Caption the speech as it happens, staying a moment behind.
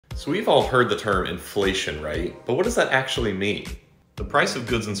So we've all heard the term inflation, right? But what does that actually mean? The price of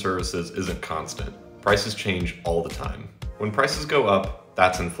goods and services isn't constant. Prices change all the time. When prices go up,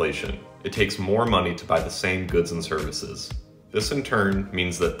 that's inflation. It takes more money to buy the same goods and services. This in turn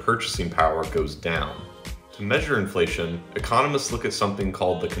means that purchasing power goes down. To measure inflation, economists look at something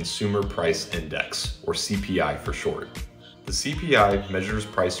called the Consumer Price Index, or CPI for short. The CPI measures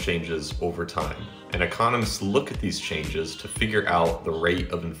price changes over time, and economists look at these changes to figure out the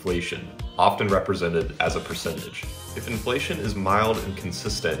rate of inflation, often represented as a percentage. If inflation is mild and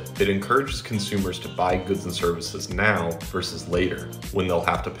consistent, it encourages consumers to buy goods and services now versus later, when they'll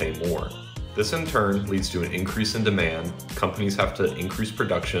have to pay more. This in turn leads to an increase in demand. Companies have to increase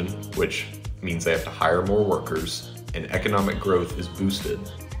production, which means they have to hire more workers, and economic growth is boosted.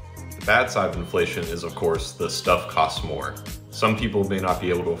 The bad side of inflation is, of course, that stuff costs more. Some people may not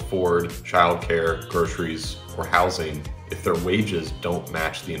be able to afford childcare, groceries, or housing if their wages don't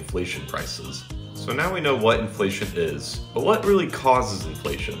match the inflation prices. So now we know what inflation is, but what really causes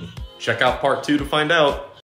inflation? Check out part 2 to find out.